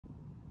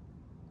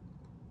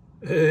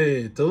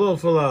Hey,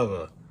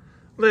 Talofalava.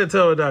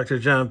 Leotoa Dr.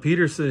 John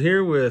Peterson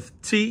here with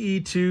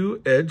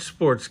TE2 Edge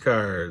Sports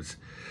Cards.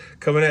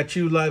 Coming at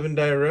you live and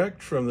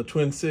direct from the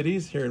Twin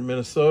Cities here in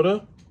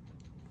Minnesota.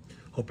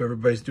 Hope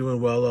everybody's doing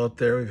well out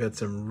there. We've had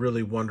some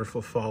really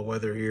wonderful fall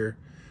weather here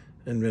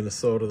in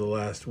Minnesota the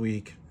last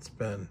week. It's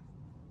been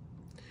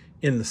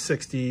in the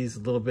 60s, a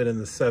little bit in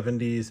the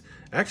 70s.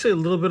 Actually, a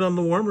little bit on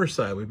the warmer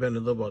side. We've been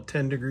about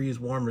 10 degrees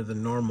warmer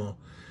than normal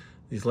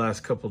these last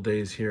couple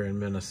days here in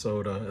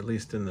Minnesota, at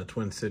least in the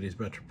Twin Cities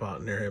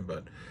metropolitan area.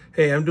 But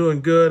hey, I'm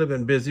doing good. I've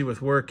been busy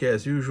with work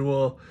as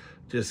usual,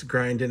 just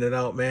grinding it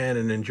out, man,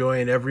 and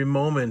enjoying every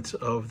moment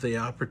of the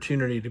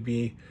opportunity to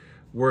be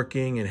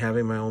working and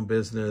having my own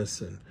business.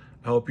 And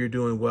I hope you're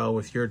doing well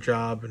with your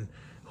job and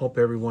hope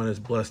everyone is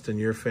blessed in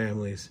your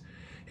families.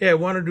 Hey, I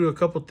want to do a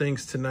couple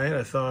things tonight.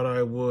 I thought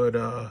I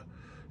would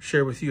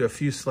share with you a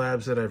few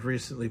slabs that I've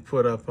recently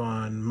put up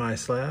on My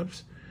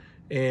Slabs.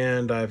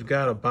 And I've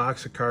got a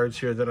box of cards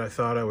here that I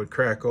thought I would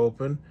crack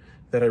open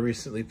that I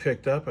recently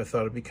picked up. I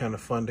thought it'd be kind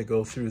of fun to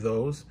go through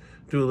those,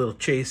 do a little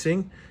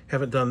chasing.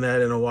 Haven't done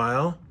that in a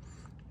while.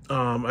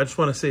 I just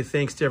want to say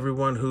thanks to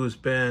everyone who's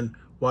been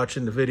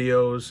watching the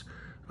videos,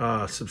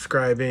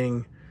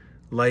 subscribing,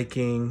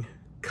 liking,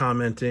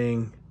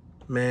 commenting.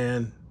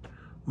 Man,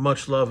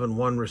 much love and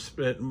one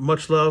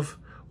love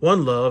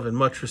and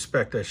much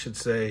respect, I should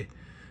say,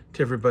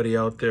 to everybody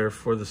out there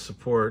for the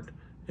support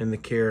and the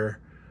care.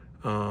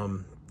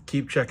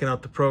 Keep checking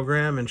out the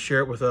program and share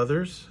it with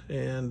others,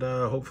 and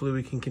hopefully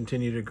we can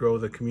continue to grow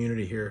the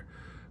community here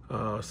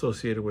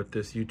associated with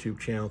this YouTube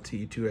channel,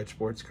 TE2 Edge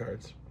Sports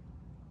Cards.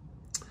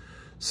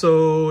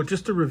 So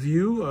just a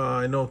review,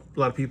 I know a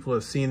lot of people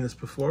have seen this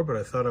before, but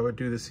I thought I would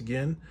do this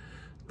again.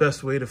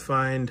 Best way to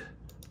find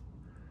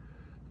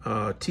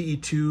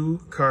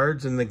TE2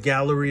 cards in the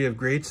gallery of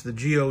greats, the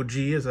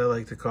GOG as I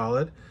like to call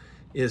it,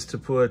 is to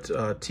put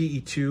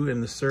TE2 in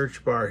the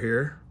search bar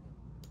here.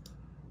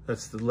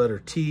 That's the letter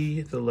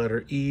T, the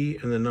letter E,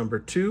 and the number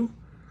 2.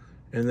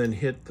 And then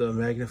hit the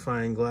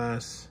magnifying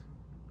glass.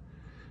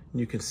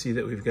 And you can see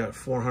that we've got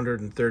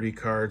 430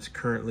 cards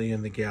currently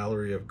in the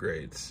gallery of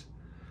greats.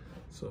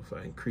 So if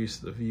I increase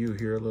the view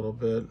here a little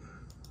bit,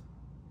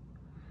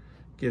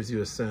 gives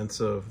you a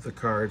sense of the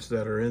cards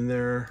that are in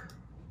there.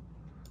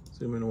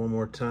 Zoom in one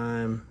more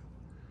time.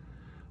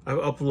 I've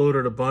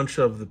uploaded a bunch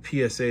of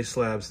the PSA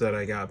slabs that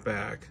I got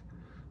back.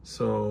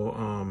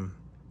 So,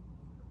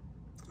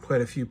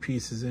 quite a few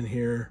pieces in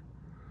here.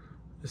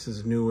 This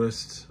is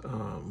newest.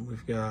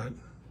 We've got a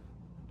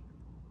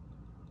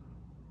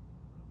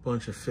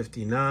bunch of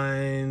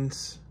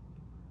 59s.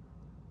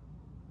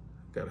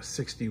 Got a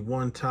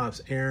 61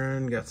 Topps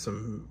Aaron. Got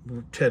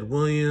some Ted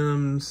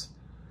Williams.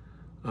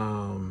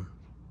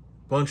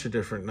 Bunch of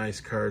different nice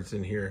cards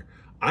in here.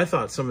 I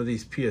thought some of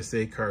these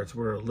PSA cards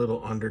were a little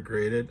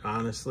undergraded,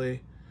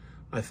 honestly.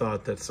 I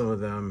thought that some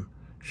of them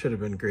should have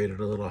been graded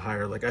a little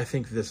higher. Like I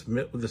think this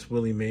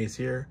Willie Mays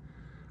here,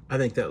 I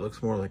think that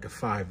looks more like a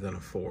 5 than a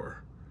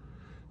 4.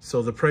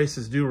 So the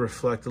prices do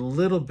reflect a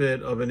little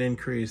bit of an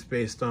increase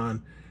based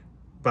on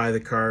buy the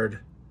card,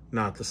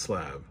 not the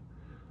slab.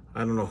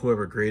 I don't know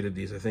whoever graded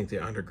these. I think they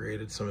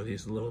undergraded some of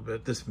these a little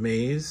bit. This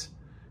Mays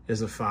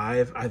is a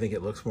 5. I think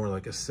it looks more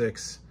like a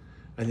 6.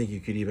 I think you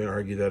could even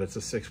argue that it's a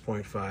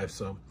 6.5.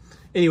 So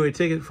anyway,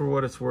 take it for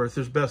what it's worth.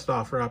 There's best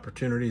offer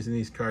opportunities in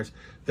these cards.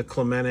 The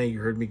Clemente,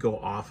 you heard me go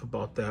off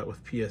about that with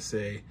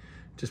PSA.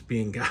 Just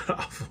being got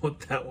off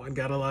with that one.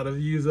 Got a lot of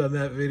views on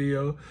that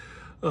video.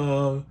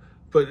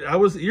 But I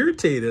was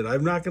irritated.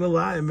 I'm not going to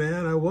lie,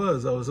 man. I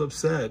was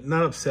upset.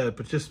 Not upset,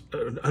 but just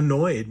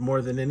annoyed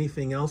more than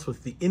anything else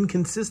with the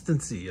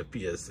inconsistency of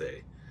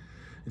PSA.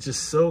 It's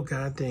just so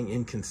goddamn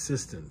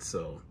inconsistent.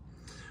 So,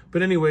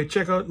 but anyway,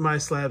 check out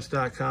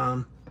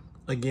myslabs.com.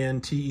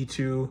 Again,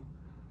 TE2.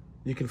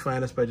 You can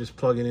find us by just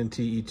plugging in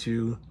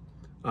TE2.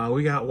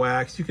 We got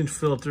wax. You can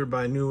filter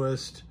by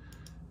newest,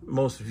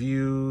 most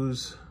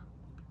views.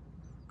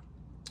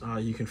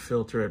 You can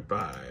filter it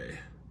by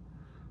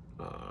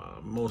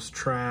most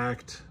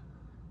tracked.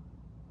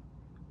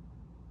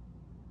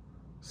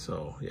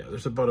 So yeah,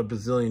 there's about a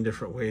bazillion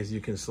different ways you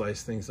can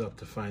slice things up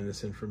to find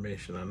this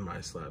information on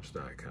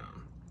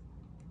myslabs.com.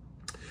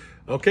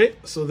 Okay,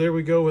 so there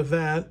we go with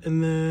that.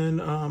 And then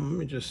let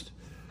me just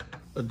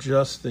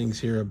adjust things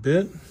here a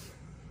bit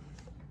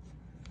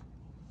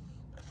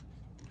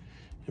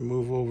and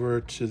move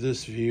over to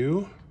this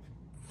view.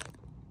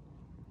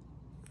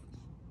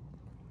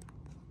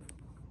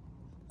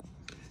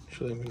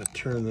 Actually, I'm going to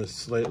turn this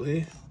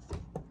slightly.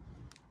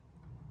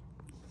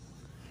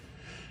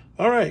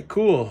 All right,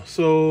 cool.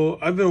 So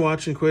I've been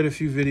watching quite a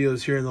few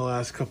videos here in the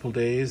last couple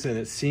days, and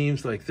it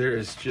seems like there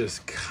is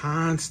just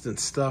constant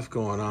stuff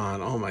going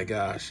on. Oh my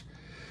gosh.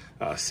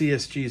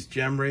 CSG's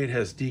gem rate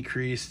has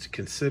decreased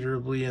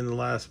considerably in the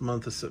last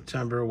month of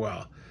September,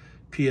 while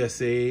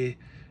PSA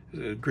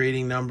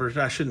grading numbers,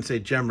 I shouldn't say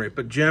gem rate,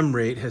 but gem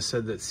rate has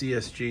said that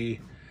CSG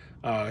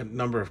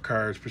number of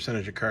cards,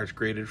 percentage of cards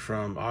graded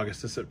from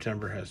August to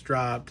September has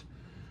dropped.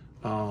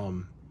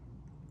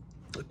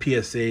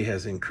 PSA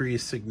has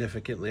increased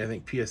significantly. I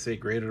think PSA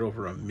graded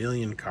over 1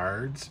 million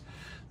cards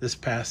this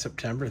past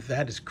September.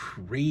 That is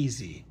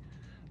crazy.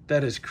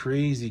 That is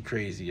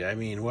crazy. I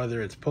mean,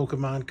 whether it's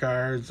Pokemon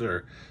cards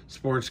or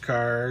sports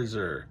cards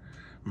or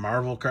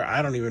Marvel cards,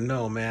 I don't even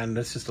know, man.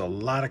 That's just a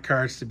lot of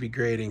cards to be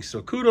grading.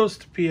 So kudos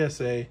to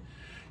PSA.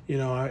 You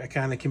know, I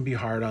kind of can be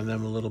hard on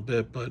them a little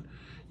bit, but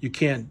you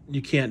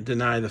can't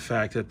deny the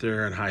fact that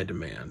they're in high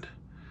demand.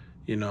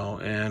 You know,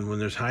 and when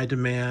there's high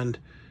demand,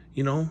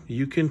 you know,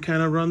 you can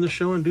kind of run the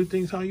show and do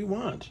things how you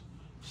want.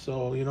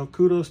 So, you know,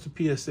 kudos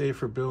to PSA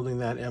for building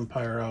that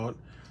empire out.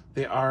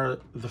 They are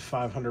the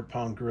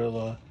 500-pound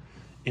gorilla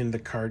in the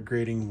card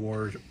grading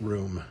war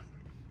room.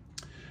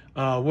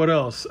 What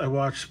else? I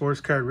watched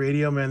Sports Card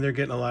Radio. Man, they're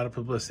getting a lot of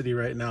publicity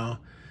right now.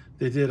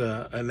 They did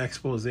an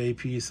expose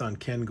piece on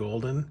Ken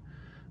Golden.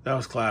 That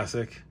was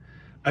classic.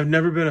 I've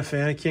never been a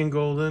fan of Ken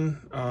Golden.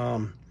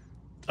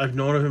 I've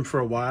known of him for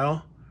a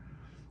while.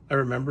 I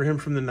remember him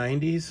from the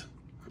 90s.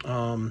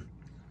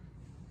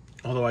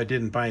 Although I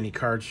didn't buy any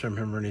cards from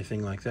him or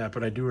anything like that,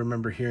 but I do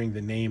remember hearing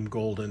the name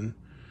Golden.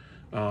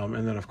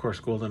 And then, of course,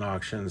 Golden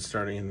Auctions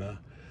starting in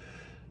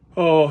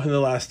the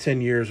last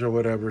 10 years or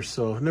whatever.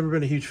 So never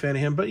been a huge fan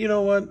of him. But you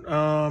know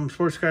what?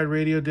 Sports Card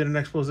Radio did an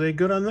expose.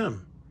 Good on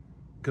them.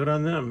 Good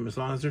on them. As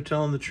long as they're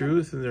telling the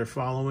truth and they're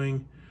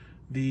following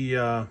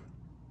the,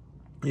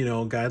 you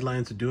know,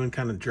 guidelines of doing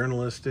kind of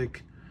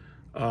journalistic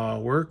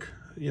work,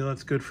 you know,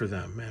 that's good for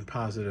them, man.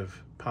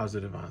 Positive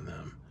on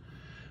them.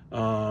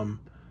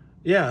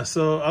 Yeah,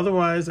 so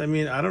otherwise, I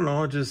mean, I don't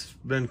know,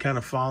 just been kind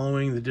of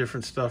following the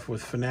different stuff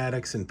with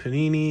Fanatics and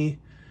Panini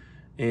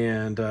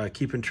and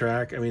keeping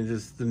track. I mean,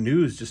 the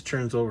news just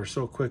turns over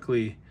so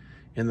quickly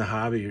in the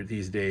hobby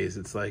these days.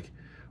 It's like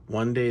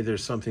one day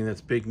there's something that's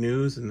big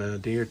news and then a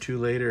day or two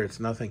later it's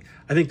nothing.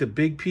 I think the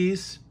big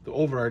piece, the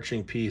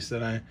overarching piece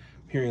that I'm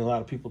hearing a lot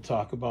of people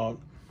talk about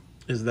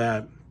is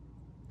that,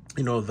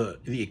 you know,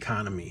 the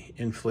economy,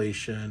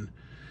 inflation,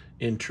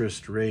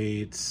 interest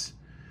rates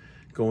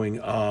going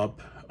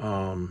up.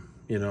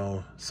 You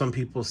know, some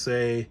people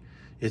say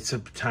it's a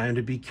time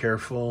to be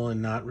careful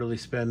and not really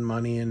spend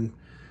money and,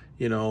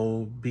 you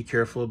know, be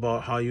careful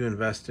about how you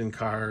invest in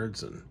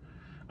cards. And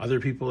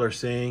other people are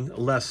saying,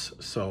 less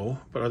so,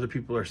 but other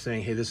people are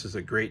saying, hey, this is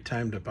a great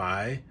time to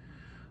buy.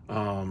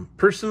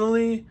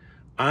 Personally,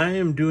 I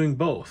am doing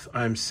both.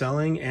 I'm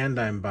selling and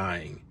I'm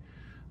buying.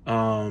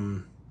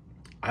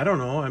 I don't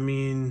know. I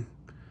mean,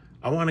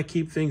 I want to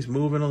keep things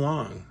moving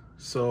along.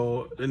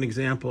 So an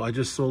example, I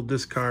just sold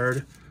this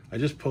card. I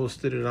just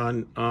posted it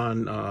on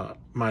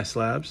my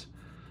slabs.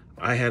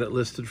 I had it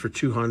listed for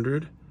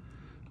 $200.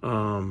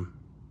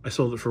 I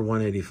sold it for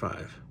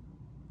 $185.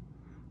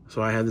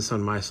 So I had this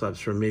on my slabs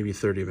for maybe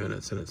 30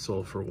 minutes and it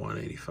sold for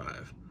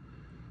 $185.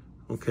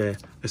 Okay,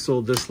 I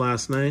sold this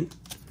last night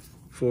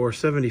for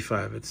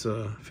 $75. It's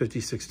a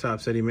 56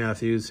 Topps Eddie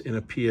Matthews in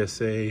a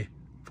PSA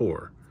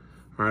 4.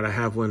 All right, I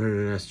have one in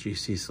an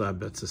SGC slab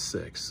that's a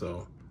 6,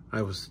 so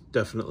I was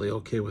definitely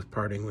okay with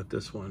parting with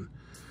this one.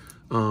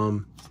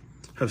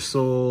 Have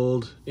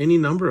sold any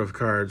number of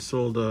cards.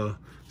 Sold a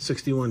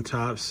 61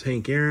 Topps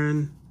Hank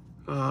Aaron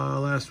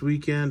last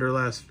weekend or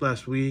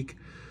last week.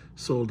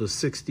 Sold a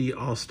 60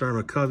 All-Star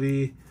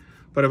McCovey.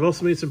 But I've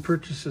also made some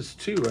purchases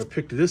too. I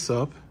picked this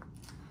up,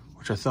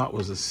 which I thought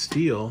was a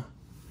steal.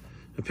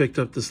 I picked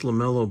up this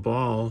LaMelo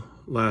Ball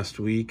last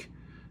week,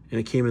 and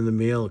it came in the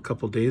mail a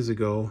couple days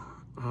ago.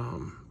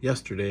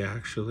 Yesterday,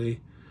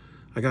 actually.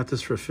 I got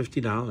this for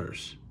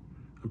 $50.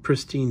 A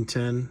pristine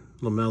 10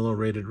 LaMelo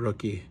rated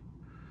rookie.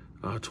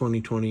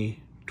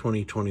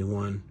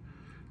 2020-2021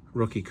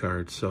 rookie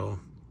card. So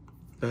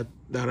that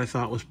I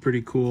thought was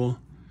pretty cool.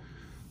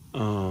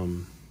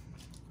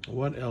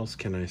 What else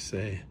can I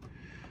say?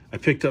 I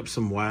picked up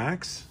some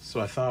wax, so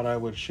I thought I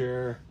would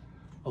share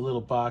a little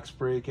box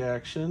break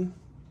action.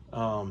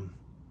 I'm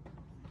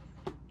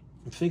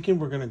thinking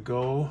we're gonna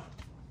go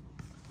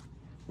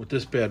with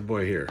this bad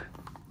boy here.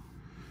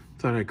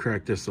 Thought I'd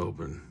crack this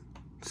open,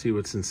 see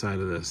what's inside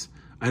of this.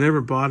 I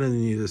never bought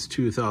any of this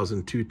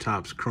 2002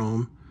 Topps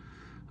Chrome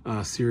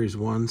Series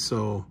 1,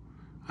 so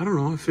I don't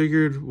know. I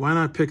figured, why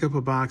not pick up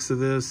a box of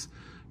this?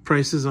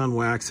 Prices on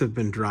wax have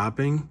been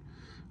dropping.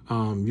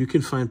 You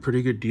can find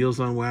pretty good deals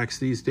on wax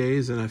these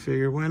days, and I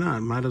figured, why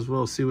not? Might as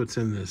well see what's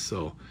in this.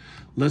 So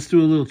let's do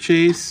a little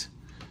chase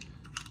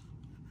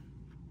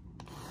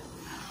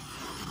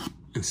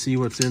and see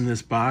what's in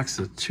this box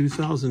of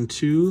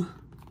 2002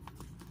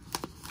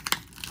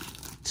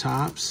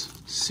 Topps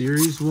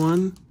Series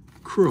 1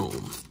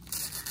 Chrome.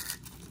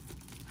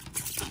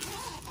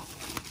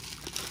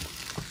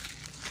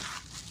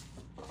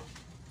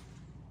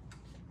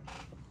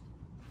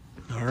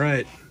 All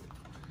right,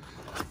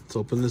 let's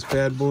open this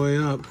bad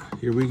boy up.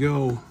 Here we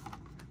go.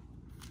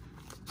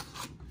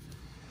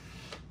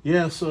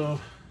 Yeah, so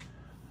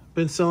I've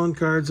been selling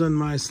cards on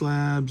my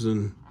slabs,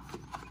 and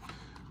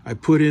I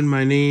put in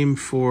my name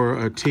for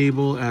a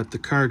table at the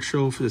card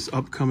show for this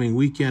upcoming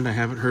weekend. I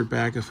haven't heard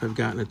back if I've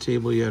gotten a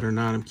table yet or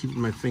not. I'm keeping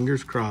my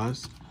fingers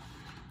crossed.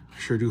 I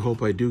sure do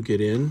hope I do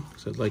get in,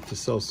 because I'd like to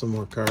sell some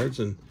more cards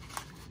and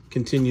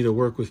continue to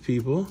work with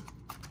people.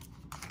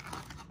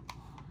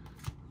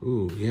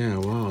 Ooh, yeah,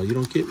 wow. You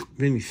don't get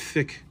many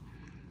thick,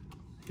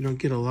 you don't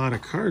get a lot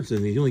of cards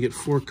in these. You only get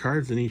 4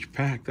 cards in each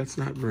pack. That's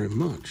not very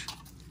much.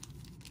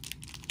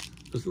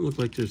 Doesn't look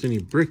like there's any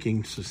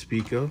bricking to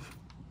speak of,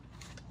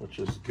 which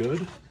is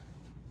good.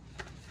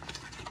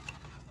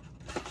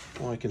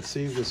 Well, I can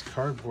save this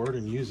cardboard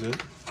and use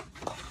it.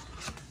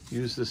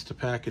 Use this to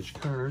package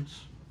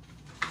cards.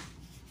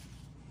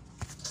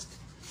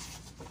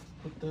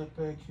 Put that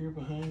back here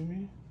behind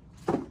me.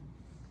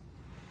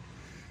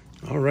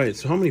 All right,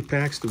 so how many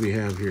packs do we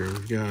have here?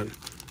 We've got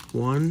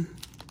 1,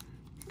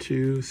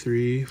 2,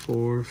 3,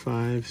 4,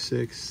 5,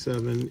 6,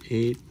 7,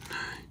 8,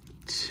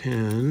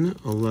 10,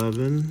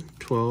 11,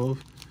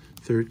 12,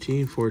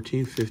 13,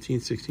 14, 15,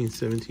 16,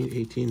 17,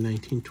 18,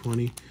 19,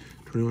 20,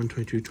 21,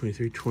 22,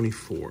 23,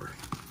 24.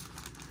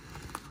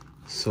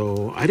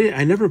 So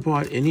I never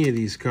bought any of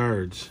these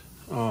cards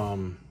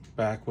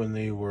back when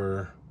they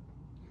were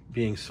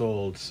being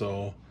sold,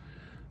 so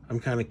I'm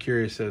kind of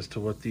curious as to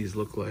what these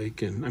look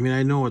like. And I mean,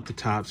 I know what the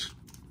Topps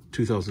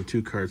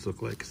 2002 cards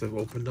look like because I've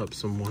opened up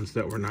some ones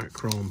that were not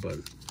chrome, but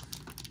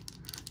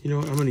you know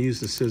what? I'm going to use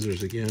the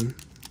scissors again,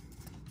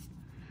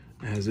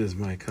 as is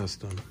my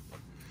custom.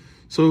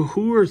 So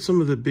who are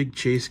some of the big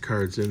chase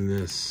cards in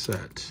this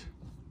set?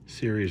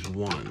 Series 1.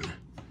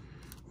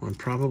 Well, I'm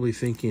probably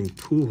thinking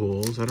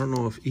Pujols. I don't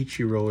know if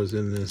Ichiro is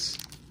in this.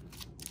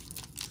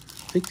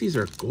 I think these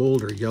are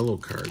gold or yellow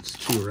cards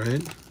too,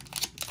 right?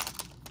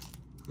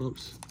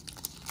 Oops.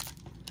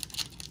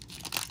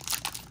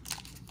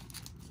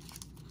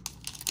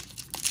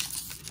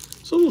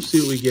 So we'll see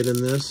what we get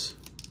in this.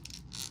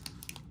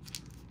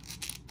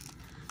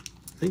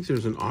 I think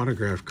there's an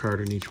autograph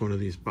card in each one of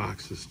these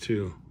boxes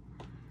too.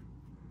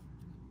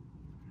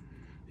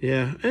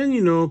 Yeah, and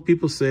you know,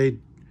 people say,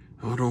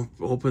 oh, don't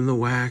open the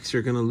wax,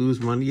 you're gonna lose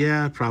money.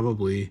 Yeah,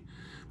 probably.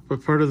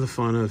 But part of the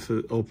fun of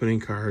opening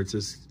cards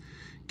is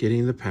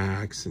getting the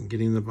packs and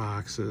getting the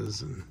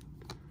boxes. And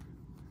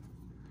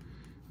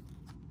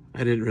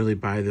I didn't really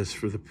buy this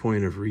for the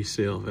point of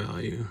resale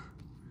value.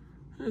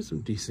 There's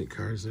some decent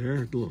cards there. A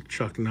little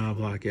Chuck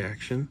Knobloch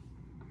action.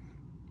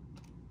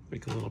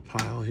 Make a little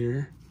pile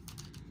here.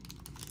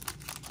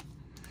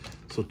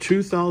 So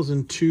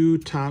 2002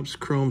 Topps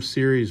Chrome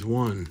Series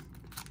 1.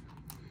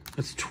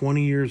 That's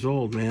 20 years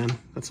old, man.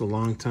 That's a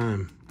long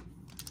time.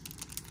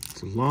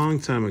 It's a long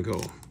time ago.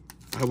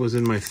 I was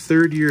in my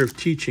 3rd year of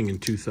teaching in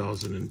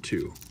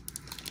 2002.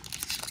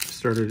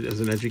 Started as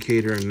an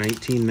educator in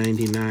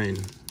 1999.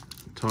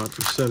 Taught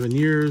for 7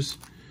 years,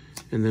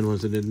 and then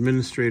was an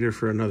administrator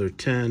for another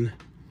 10,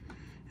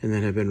 and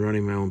then have been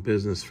running my own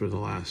business for the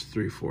last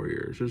 3-4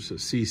 years. There's a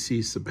CC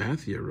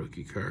Sabathia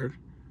rookie card.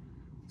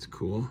 It's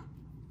cool.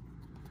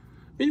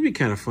 It'd be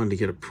kind of fun to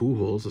get a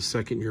Pujols, a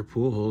 2nd-year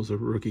Pujols, a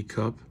rookie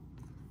cup.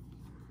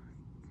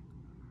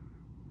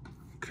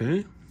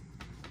 Okay.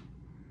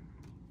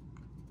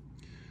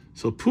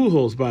 So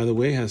Pujols, by the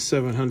way, has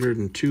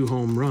 702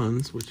 home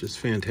runs, which is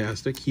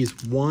fantastic. He's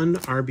 1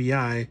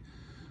 RBI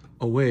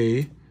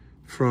away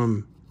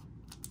from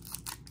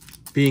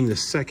being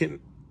the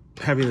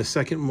having the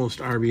 2nd most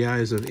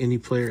RBIs of any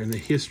player in the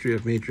history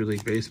of Major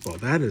League Baseball.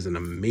 That is an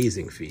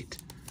amazing feat.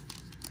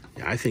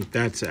 Yeah, I think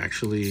that's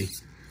actually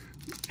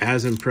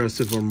as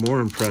impressive or more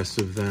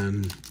impressive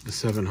than the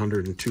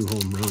 702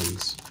 home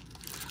runs.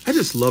 I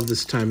just love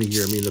this time of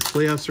year. I mean, the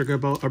playoffs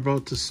are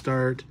about to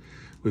start.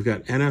 We've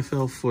got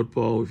NFL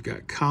football. We've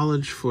got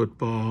college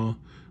football.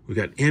 We've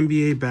got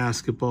NBA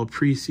basketball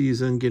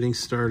preseason getting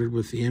started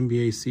with the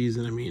NBA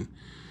season. I mean,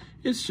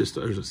 it's just,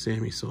 there's a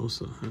Sammy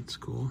Sosa. That's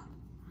cool.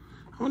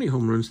 How many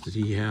home runs did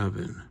he have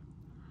in?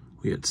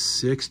 We had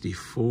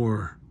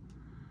 64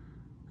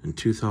 in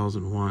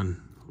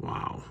 2001.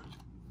 Wow.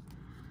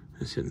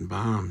 That's hitting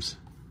bombs.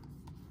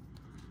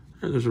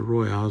 There's a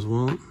Roy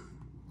Oswalt.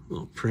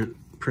 Little print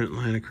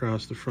line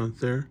across the front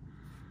there.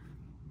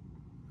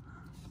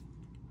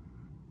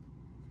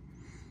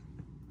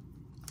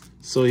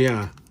 So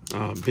yeah,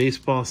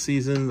 baseball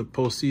season, the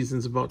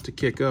postseason's about to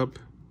kick up.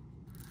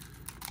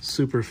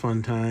 Super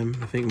fun time.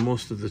 I think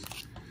most of the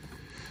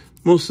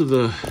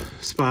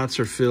spots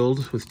are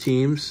filled with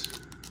teams.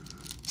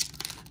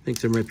 I think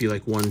there might be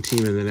like one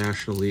team in the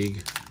National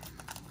League,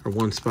 or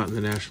one spot in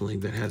the National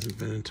League that hasn't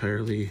been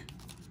entirely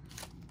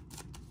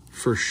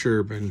for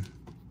sure been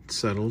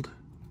settled.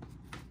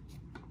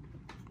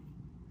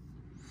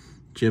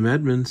 Jim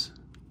Edmonds.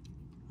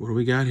 What do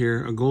we got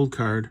here? A gold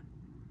card.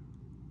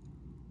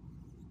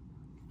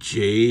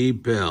 J.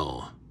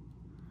 Bell.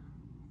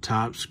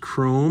 Topps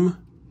Chrome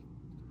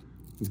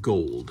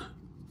Gold.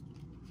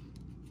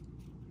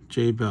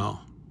 J.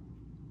 Bell.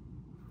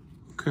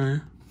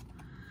 Okay.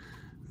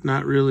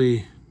 Not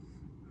really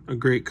a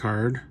great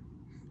card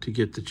to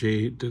get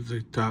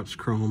the Topps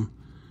Chrome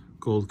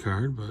Gold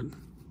card, but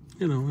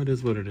you know, it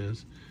is what it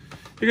is.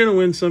 You're going to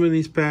win some of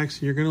these packs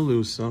and you're going to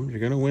lose some. You're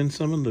going to win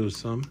some and lose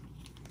some.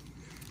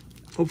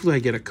 Hopefully I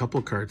get a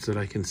couple cards that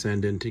I can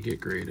send in to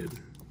get graded.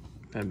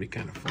 That'd be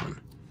kind of fun.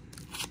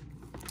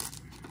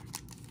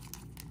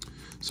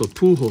 So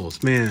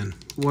Pujols, man,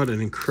 what an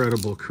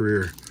incredible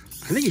career.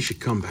 I think he should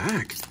come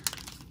back.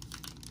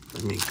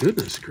 I mean,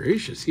 goodness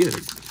gracious, he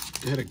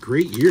had a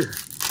great year.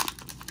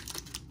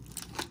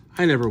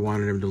 I never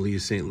wanted him to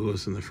leave St.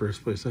 Louis in the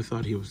first place. I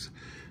thought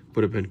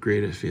would have been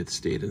great if he had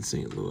stayed in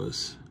St.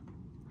 Louis.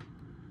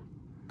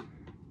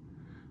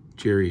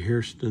 Jerry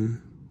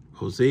Hairston,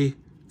 Jose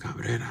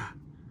Cabrera,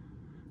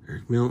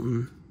 Eric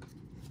Milton.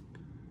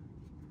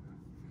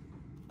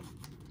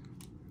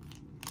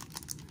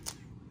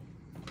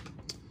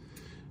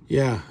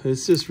 Yeah,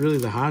 it's just really,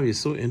 the hobby is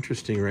so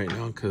interesting right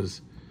now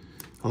because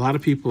a lot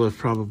of people have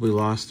probably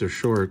lost their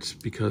shorts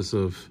because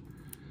of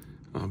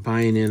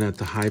buying in at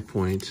the high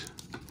point.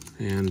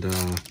 And,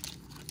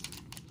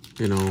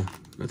 you know,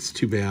 that's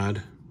too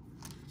bad.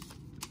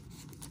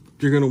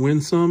 You're going to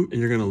win some and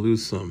you're going to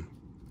lose some.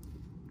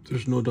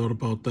 There's no doubt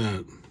about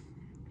that.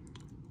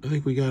 I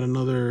think we got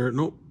another,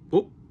 nope,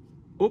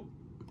 oh.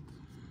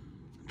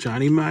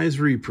 Johnny Mize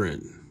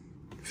reprint,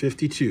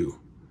 52.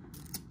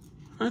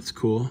 That's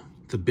cool.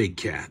 The big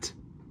cat.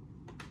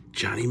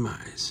 Johnny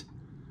Mize.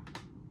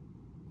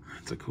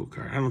 That's a cool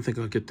card. I don't think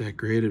I'll get that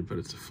graded, but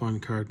it's a fun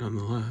card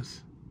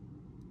nonetheless.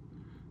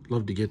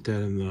 Love to get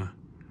that in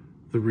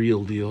the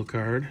real deal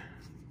card.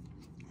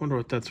 Wonder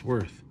what that's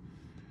worth.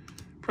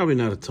 Probably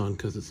not a ton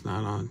because it's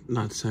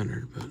not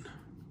centered, but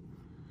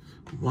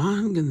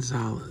Juan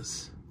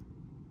Gonzalez.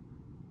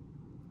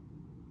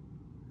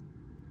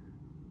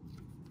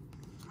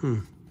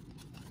 Oh,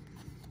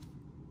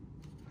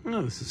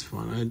 this is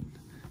fun. I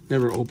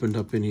never opened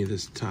up any of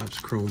this Topps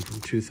Chrome from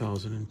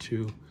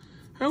 2002.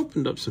 I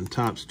opened up some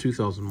Topps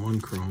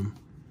 2001 Chrome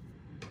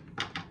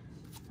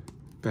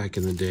back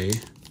in the day.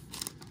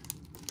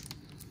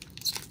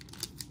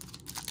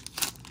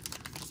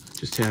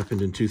 Just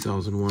happened in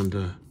 2001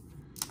 to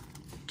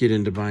get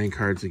into buying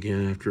cards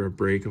again after a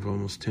break of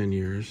almost 10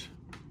 years.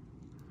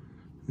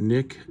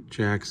 Nick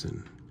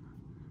Jackson,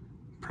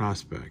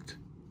 prospect.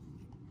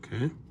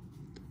 Okay.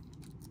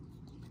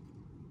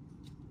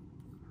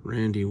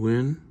 Randy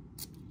Wynn.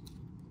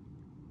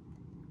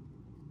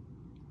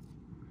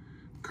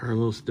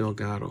 Carlos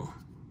Delgado.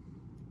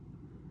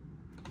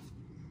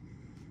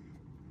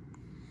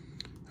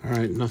 All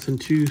right, nothing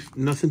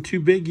too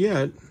big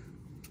yet.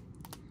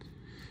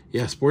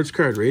 Yeah, Sports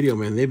Card Radio,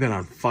 man, they've been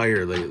on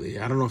fire lately.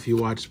 I don't know if you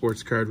watch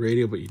Sports Card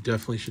Radio, but you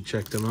definitely should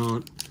check them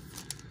out.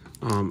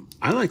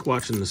 I like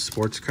watching the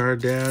Sports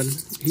Card Dad.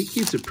 He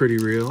keeps it pretty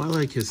real. I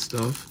like his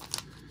stuff.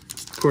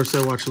 Of course,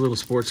 I watch a little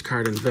Sports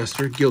Card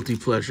Investor, guilty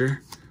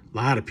pleasure. A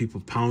lot of people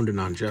pounding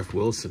on Jeff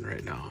Wilson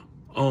right now.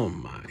 Oh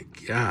my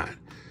God.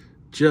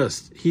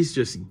 He's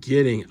just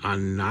getting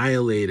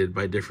annihilated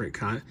by different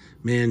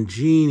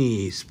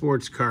Mangini,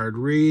 Sports Card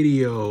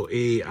Radio,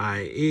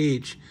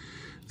 AIH.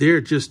 They're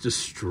just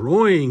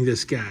destroying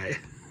this guy.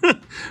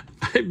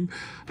 I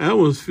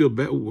almost feel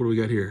bad. What do we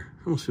got here?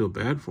 I almost feel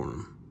bad for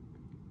him.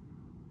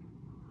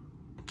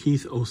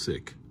 Keith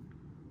Osick.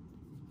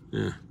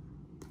 Yeah.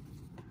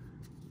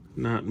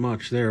 Not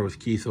much there with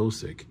Keith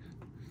Osick.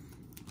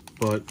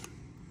 But,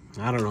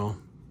 I don't know.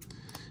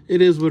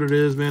 It is what it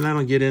is, man. I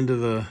don't get into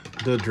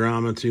the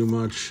drama too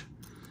much.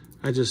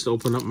 I just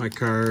open up my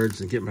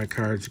cards and get my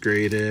cards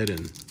graded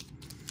and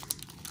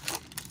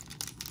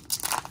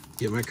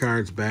get my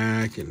cards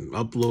back and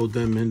upload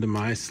them into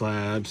my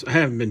slabs. I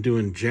haven't been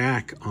doing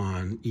jack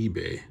on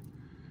eBay.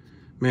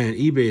 Man,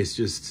 eBay is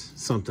just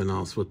something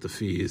else with the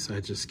fees. I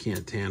just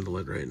can't handle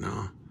it right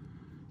now.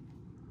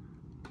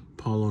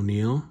 Paul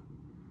O'Neill.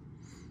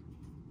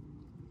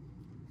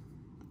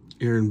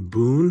 Aaron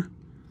Boone.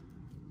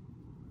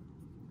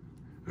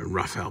 And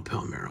Rafael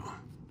Palmeiro.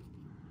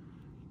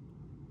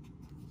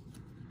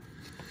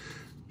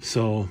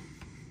 So,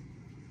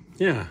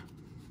 yeah.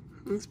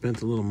 I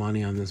spent a little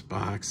money on this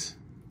box.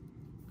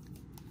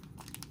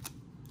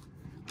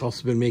 I've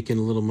also been making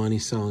a little money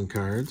selling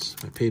cards.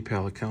 My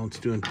PayPal account's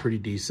doing pretty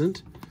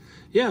decent.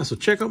 Yeah, so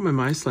check out my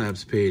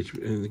MySlabs page.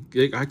 And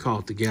I call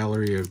it the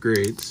Gallery of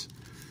Greats.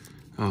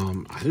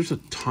 There's a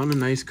ton of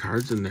nice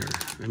cards in there.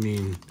 I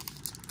mean,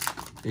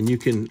 and you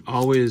can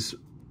always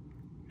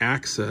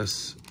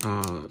access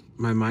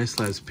my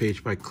MySlabs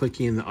page by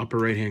clicking in the upper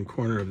right-hand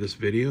corner of this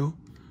video,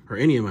 or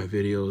any of my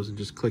videos, and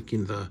just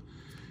clicking the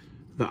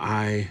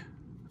eye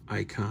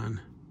icon.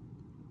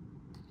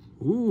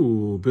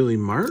 Ooh, Billy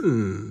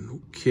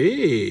Martin.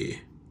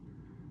 Okay.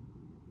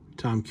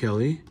 Tom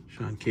Kelly,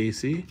 Sean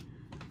Casey.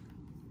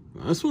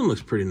 Well, this one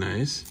looks pretty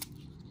nice.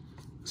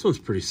 This one's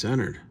pretty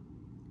centered.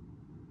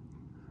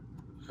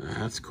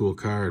 That's a cool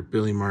card.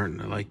 Billy Martin.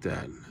 I like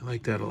that. I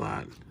like that a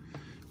lot.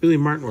 Billy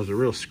Martin was a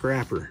real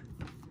scrapper.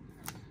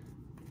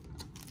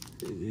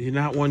 He's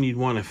not one you'd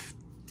want to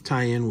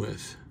tie in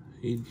with.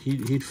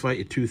 He'd fight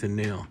you tooth and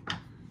nail.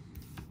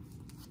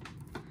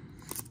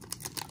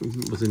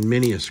 Was in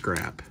many a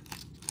scrap.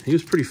 He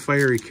was a pretty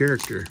fiery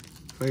character,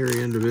 fiery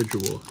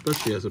individual,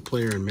 especially as a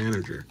player and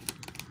manager.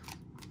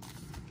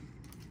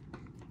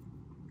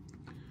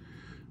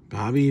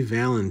 Bobby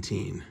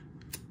Valentine.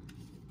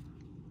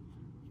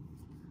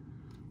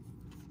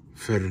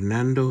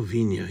 Fernando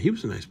Vina. He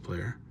was a nice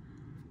player.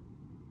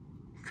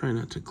 Try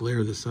not to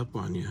glare this up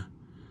on you.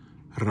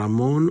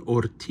 Ramon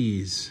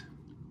Ortiz.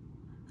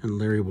 And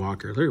Larry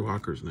Walker. Larry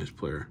Walker's a nice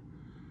player.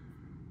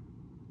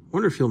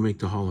 Wonder if he'll make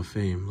the Hall of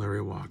Fame,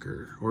 Larry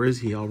Walker. Or is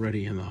he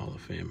already in the Hall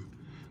of Fame?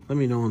 Let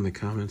me know in the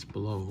comments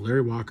below.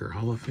 Larry Walker,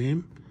 Hall of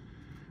Fame?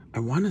 I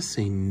want to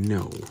say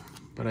no,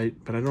 but I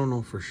don't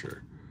know for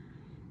sure.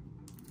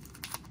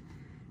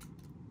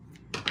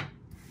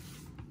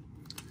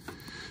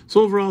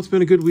 So overall, it's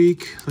been a good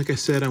week. Like I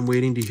said, I'm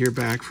waiting to hear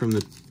back from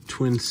the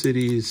Twin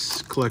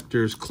Cities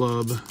Collectors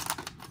Club,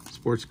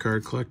 Sports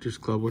Card Collectors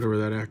Club, whatever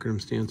that acronym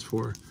stands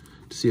for,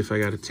 to see if I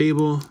got a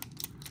table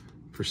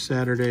for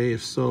Saturday.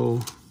 If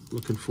so,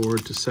 looking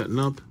forward to setting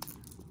up.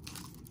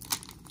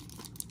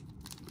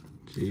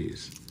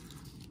 Jeez,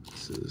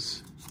 this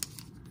is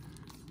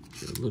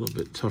a little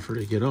bit tougher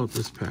to get out,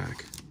 this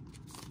pack.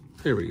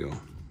 There we go.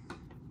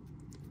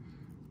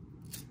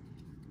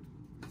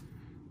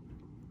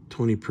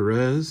 Tony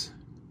Perez,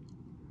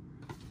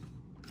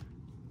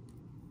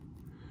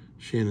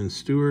 Shannon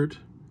Stewart.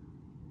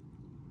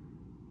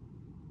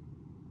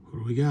 What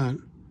do we got?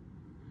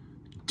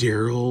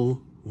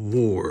 Daryl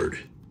Ward.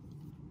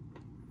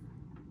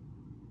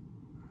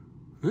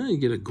 Well, you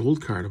get a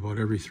gold card about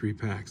every 3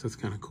 packs. That's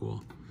kind of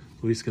cool.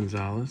 Luis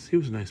Gonzalez. He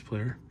was a nice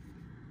player.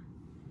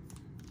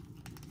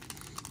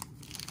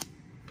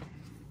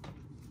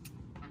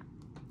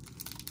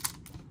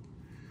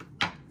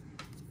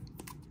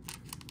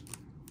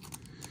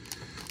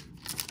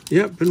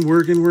 Yep, been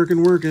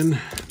working.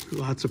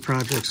 Lots of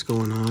projects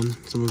going on.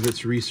 Some of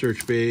it's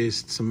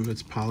research-based, some of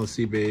it's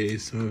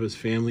policy-based, some of it's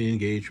family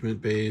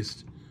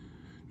engagement-based.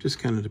 Just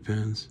kind of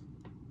depends.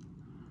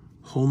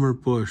 Homer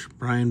Bush,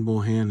 Brian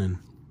Bohannon.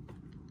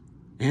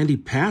 Andy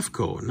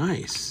Pafko,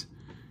 nice.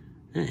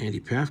 Yeah, Andy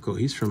Pafko,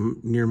 he's from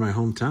near my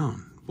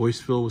hometown,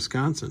 Boyceville,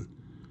 Wisconsin.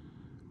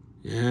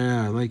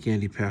 Yeah, I like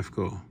Andy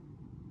Pafko.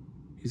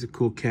 He's a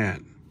cool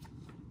cat.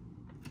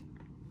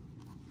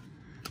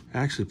 I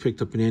actually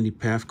picked up an Andy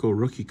Pafko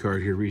rookie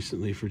card here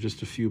recently for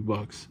just a few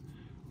bucks.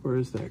 Where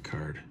is that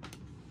card?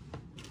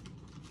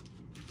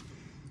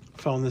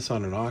 Found this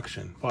on an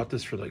auction. Bought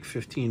this for like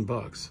 15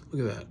 bucks.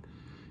 Look at that.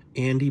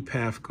 Andy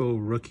Pafko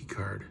rookie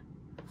card.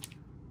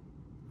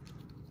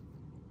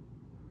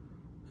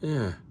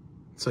 Yeah.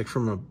 It's like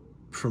from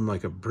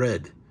like a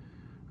bread.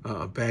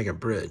 A bag of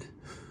bread.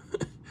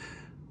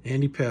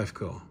 Andy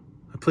Pafko.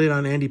 I played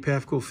on Andy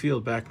Pafko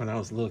Field back when I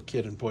was a little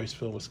kid in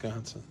Boyceville,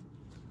 Wisconsin.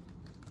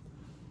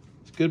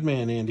 Good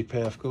man, Andy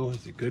Pafko.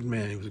 He's a good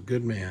man. He was a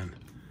good man.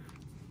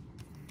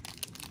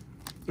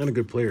 And a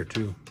good player,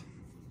 too.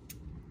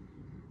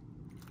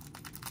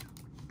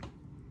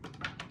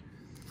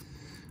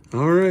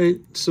 All right,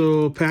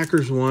 so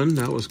Packers won.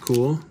 That was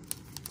cool.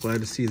 Glad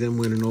to see them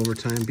win in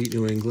overtime, beat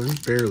New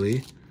England,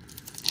 barely.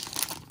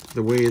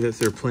 The way that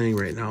they're playing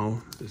right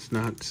now is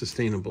not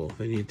sustainable.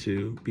 They need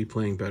to be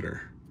playing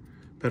better.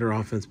 Better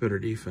offense, better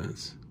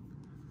defense.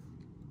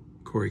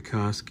 Corey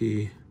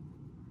Koski.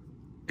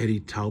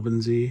 Eddie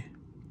Taubensee.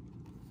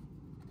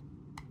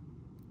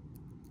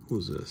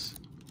 Who's this?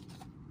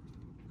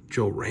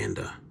 Joe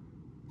Randa.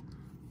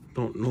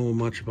 Don't know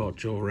much about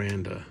Joe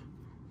Randa.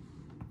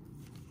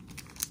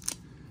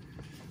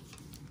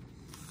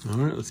 All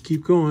right, let's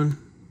keep going.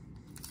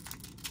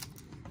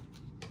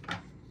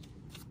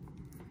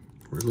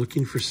 We're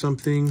looking for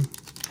something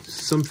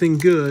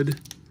good.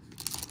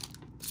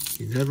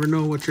 You never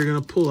know what you're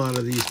gonna pull out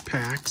of these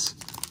packs.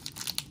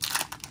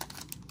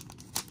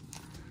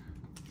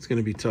 It's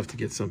going to be tough to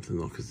get something,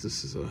 though, because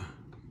this is a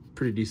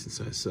pretty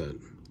decent-sized set.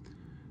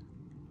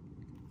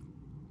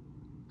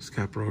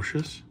 Scott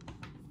Brocious.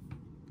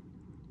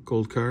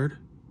 Gold card.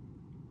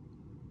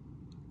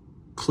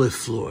 Cliff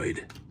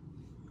Floyd.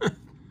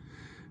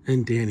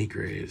 And Danny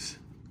Graves.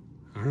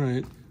 All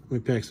right. How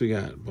many packs we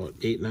got? About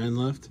 8, 9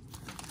 left?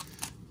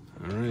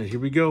 All right, here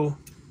we go.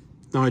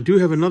 Now, I do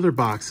have another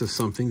box of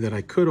something that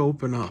I could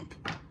open up.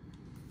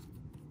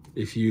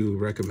 If you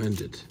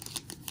recommend it,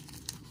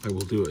 I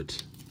will do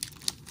it.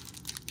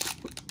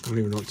 I don't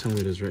even know what time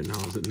it is right now.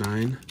 Is it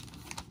 9?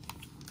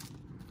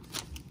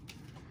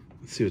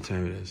 Let's see what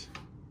time it is.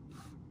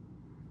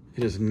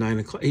 It is 9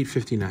 o'clock,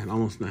 8:59,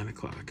 almost 9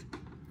 o'clock.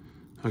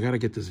 I got to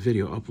get this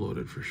video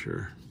uploaded for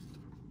sure.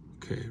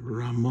 Okay,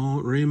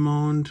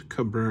 Raymond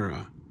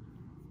Cabrera.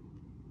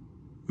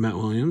 Matty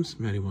Williams,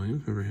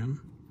 remember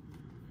him?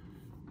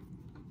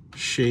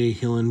 Shea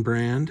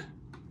Hillenbrand.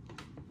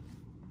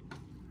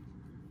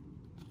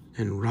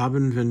 And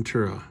Robin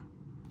Ventura.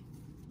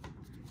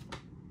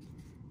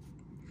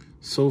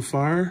 So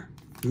far,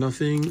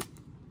 nothing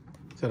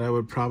that I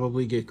would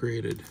probably get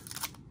graded.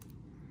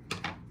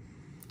 I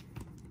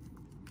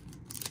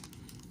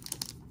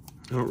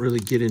don't really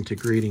get into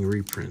grading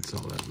reprints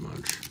all that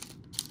much.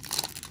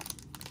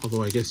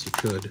 Although I guess you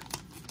could,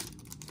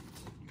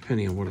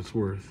 depending on what it's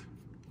worth.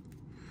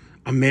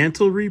 A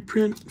Mantle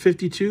reprint,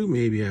 52?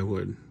 Maybe I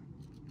would.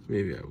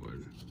 Maybe I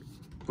would.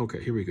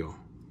 Okay, here we go.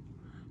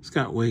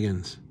 Scott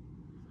Wiggins.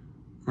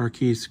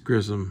 Marquise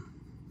Grissom.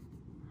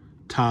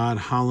 Todd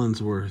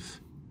Hollandsworth.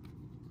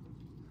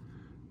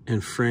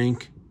 And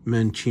Frank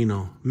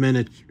Menchino.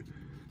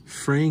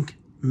 Frank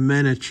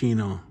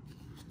Menachino.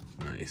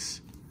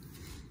 Nice.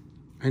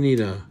 I need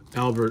a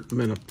Albert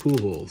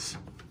Pujols.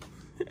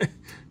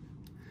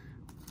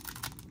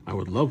 I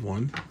would love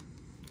one.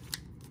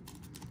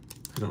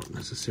 I don't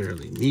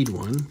necessarily need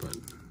one, but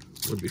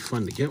it would be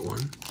fun to get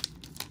one.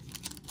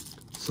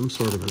 Some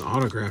sort of an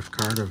autographed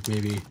card of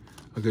maybe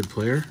a good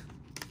player.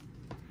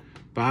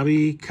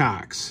 Bobby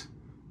Cox.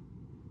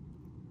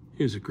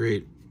 He was a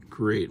great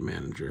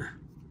manager.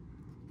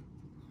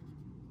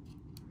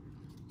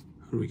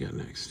 Who do we got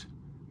next?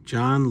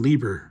 John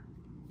Lieber.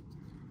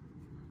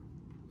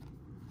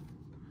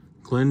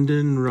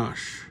 Glendon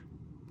Rush.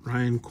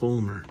 Ryan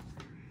Colmer.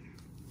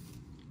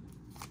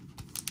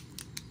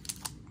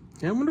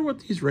 Yeah, I wonder what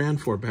these ran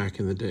for back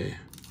in the day.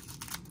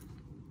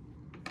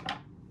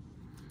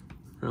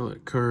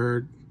 Relic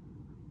card.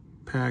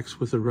 Packs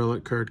with a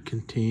relic card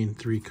contain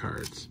 3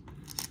 cards.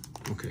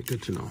 Okay,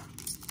 good to know.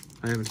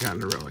 I haven't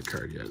gotten a relic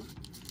card yet.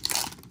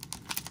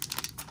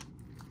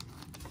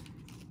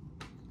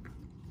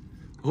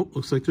 Oh,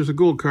 looks like there's a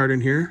gold card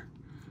in here.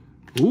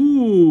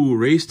 Ooh,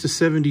 race to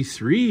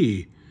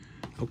 73.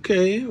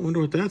 Okay, I wonder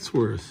what that's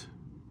worth.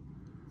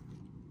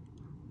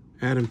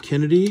 Adam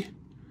Kennedy. And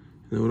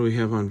then what do we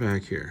have on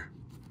back here?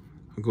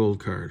 A gold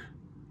card.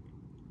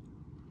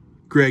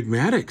 Greg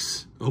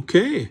Maddux.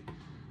 Okay.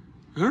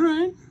 All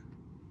right.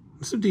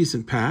 That's a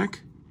decent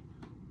pack.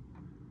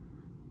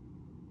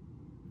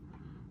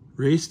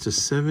 Race to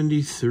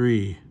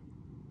 73.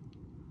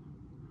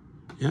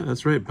 Yeah,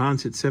 that's right.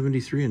 Bonds hit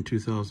 73 in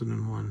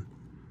 2001.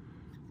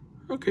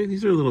 Okay,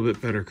 these are a little bit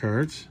better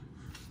cards.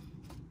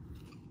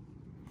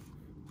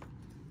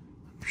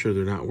 I'm sure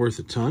they're not worth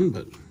a ton,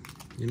 but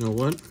you know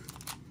what?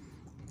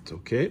 It's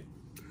okay.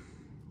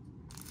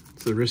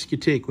 It's the risk you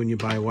take when you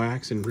buy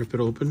wax and rip it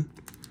open.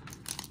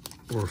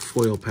 Or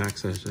foil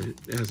packs,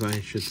 as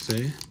I should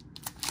say.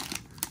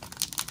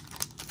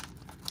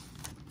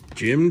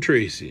 Jim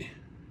Tracy.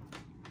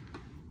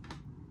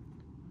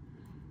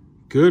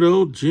 Good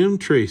old Jim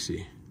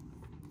Tracy.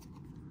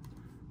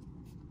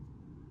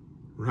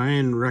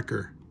 Ryan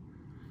Recker.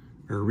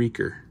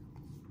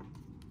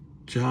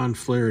 John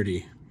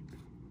Flaherty.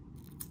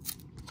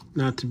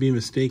 Not to be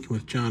mistaken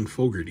with John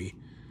Fogerty,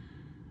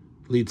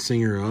 lead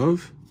singer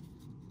of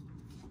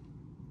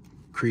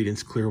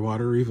Creedence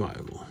Clearwater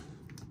Revival.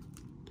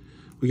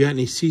 We got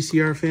any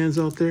CCR fans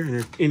out there?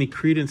 And any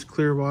Creedence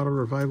Clearwater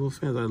Revival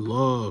fans? I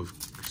love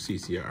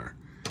CCR.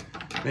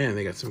 Man,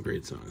 they got some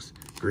great songs.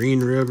 Green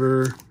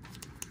River.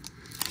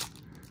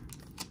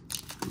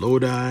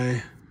 Lodi.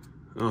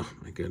 Oh,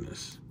 my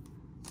goodness.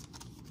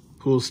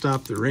 Pool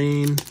Stop the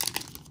Rain.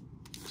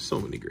 So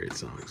many great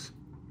songs.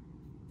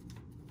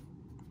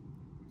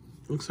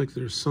 Looks like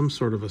there's some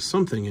sort of a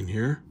something in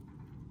here.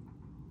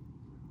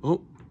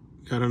 Oh,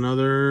 got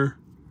another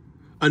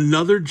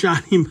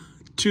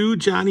two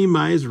Johnny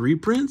Mize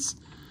reprints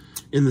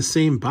in the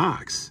same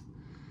box.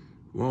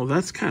 Well,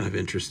 that's kind of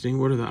interesting.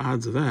 What are the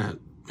odds of that?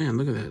 Man,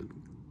 look at that.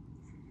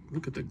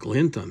 Look at the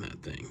glint on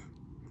that thing.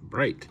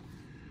 Bright.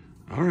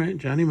 All right,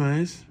 Johnny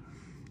Mize.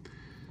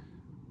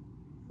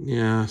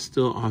 Yeah,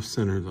 still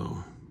off-center,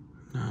 though.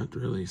 Not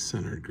really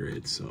centered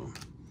great, so.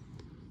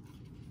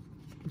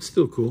 It's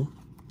still cool.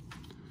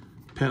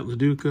 Pat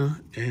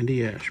LaDuca,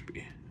 Andy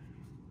Ashby.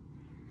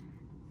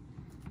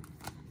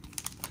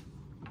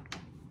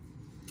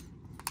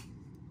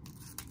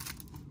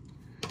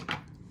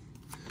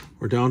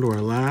 We're down to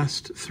our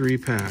last 3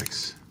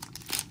 packs.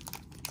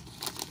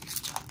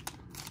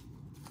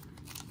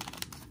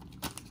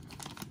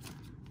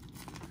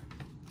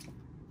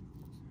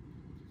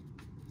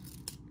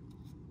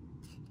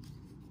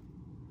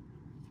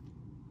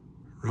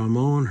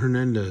 Ramon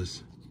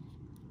Hernandez.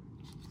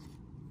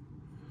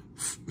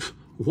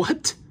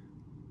 What?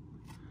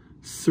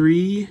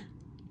 3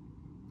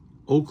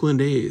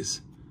 Oakland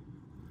A's.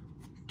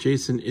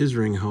 Jason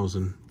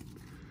Isringhausen.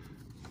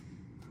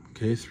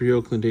 Okay, 3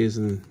 Oakland A's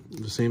in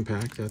the same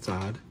pack. That's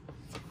odd.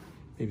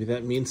 Maybe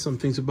that means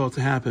something's about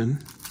to happen.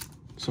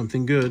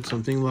 Something good,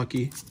 something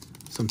lucky,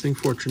 something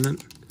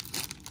fortunate.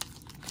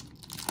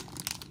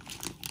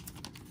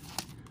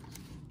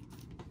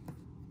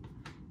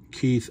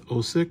 Keith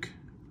Osick.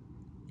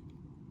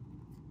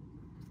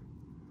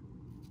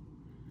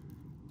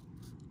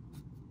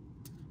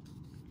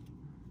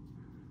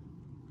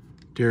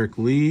 Derek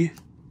Lee.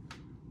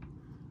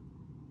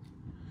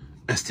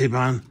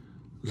 Esteban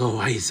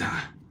Loaiza.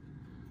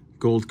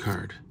 Gold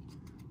card.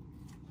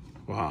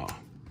 Wow.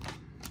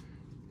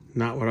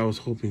 Not what I was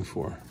hoping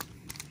for.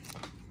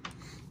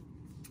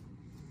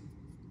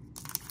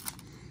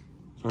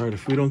 All right,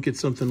 if we don't get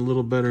something a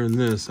little better than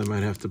this, I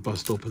might have to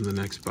bust open the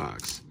next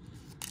box.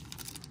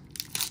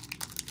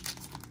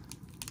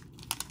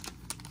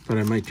 But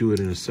I might do it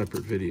in a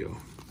separate video.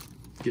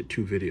 Get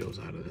 2 videos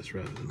out of this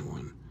rather than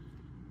 1.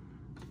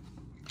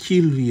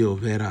 Kilvio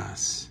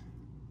Veras.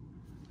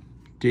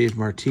 Dave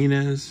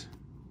Martinez.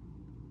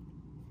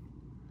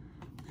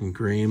 And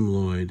Graham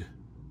Lloyd.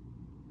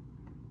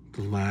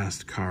 The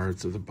last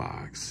cards of the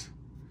box.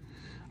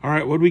 All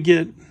right, what do we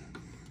get?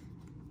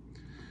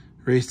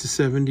 Race to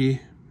 70.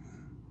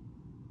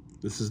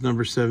 This is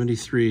number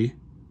 73.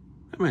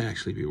 That might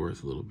actually be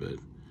worth a little bit.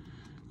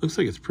 Looks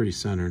like it's pretty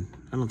centered.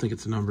 I don't think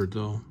it's numbered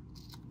though.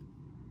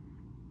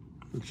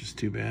 That's just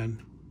too bad.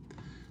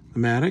 The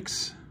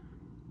Maddox.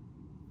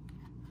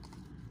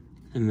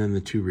 And then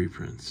the 2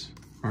 reprints,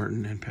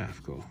 Martin and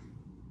Pafko.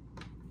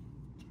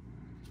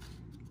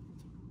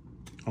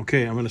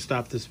 Okay, I'm going to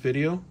stop this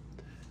video,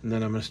 and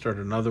then I'm going to start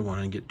another one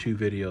and get 2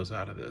 videos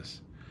out of this.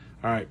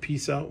 All right,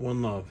 peace out,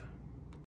 one love.